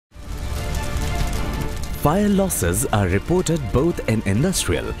Fire losses are reported both in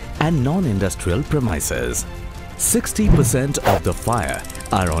industrial and non-industrial premises. 60% of the fire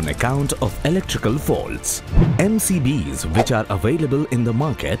are on account of electrical faults. MCBs, which are available in the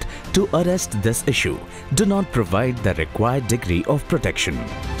market to arrest this issue, do not provide the required degree of protection.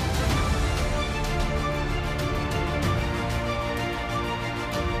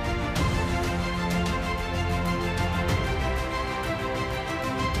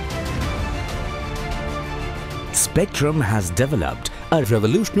 Spectrum has developed a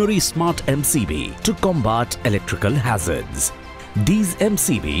revolutionary smart MCB to combat electrical hazards. These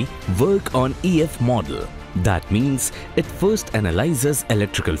MCB work on EF model. That means it first analyzes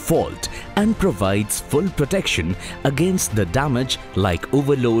electrical fault and provides full protection against the damage like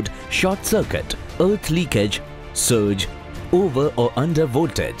overload, short circuit, earth leakage, surge, over or under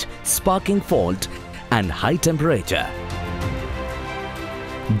voltage, sparking fault and high temperature.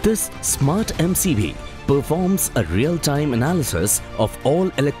 This smart MCB performs a real-time analysis of all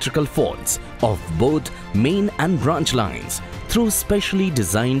electrical faults of both main and branch lines through specially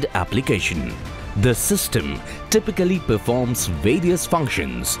designed application. The system typically performs various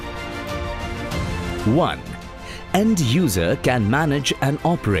functions. 1. End user can manage and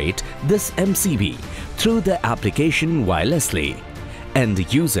operate this MCB through the application wirelessly.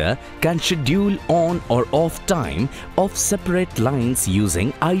 End user can schedule on or off time of separate lines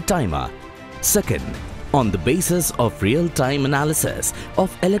using iTimer. Second, on the basis of real-time analysis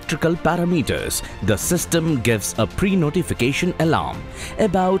of electrical parameters, the system gives a pre-notification alarm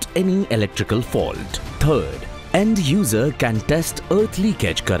about any electrical fault. Third, end user can test earth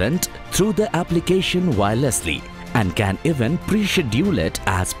leakage current through the application wirelessly and can even pre-schedule it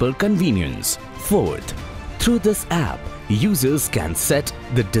as per convenience. Fourth, through this app, users can set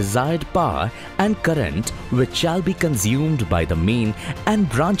the desired power and current which shall be consumed by the main and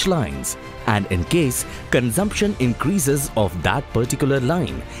branch lines, and in case consumption increases of that particular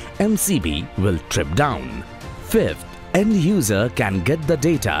line, MCB will trip down. Fifth, end user can get the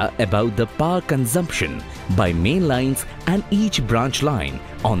data about the power consumption by main lines and each branch line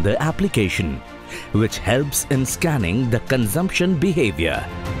on the application, which helps in scanning the consumption behavior.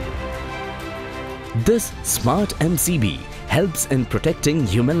 This smart MCB helps in protecting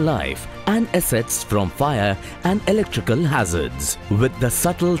human life and assets from fire and electrical hazards. With the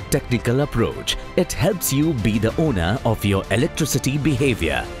subtle technical approach, it helps you be the owner of your electricity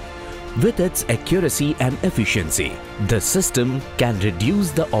behavior. With its accuracy and efficiency, the system can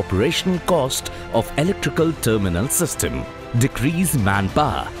reduce the operational cost of electrical terminal system, decrease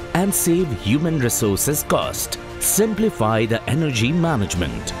manpower and save human resources cost, simplify the energy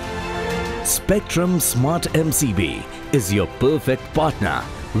management. Spectrum Smart MCB is your perfect partner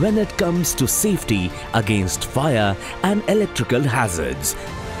when it comes to safety against fire and electrical hazards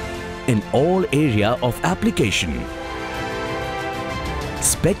in all area of application.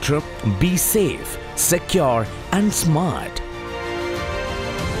 Spectrum, be safe, secure and smart.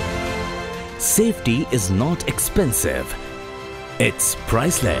 Safety is not expensive, it's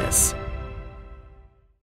priceless.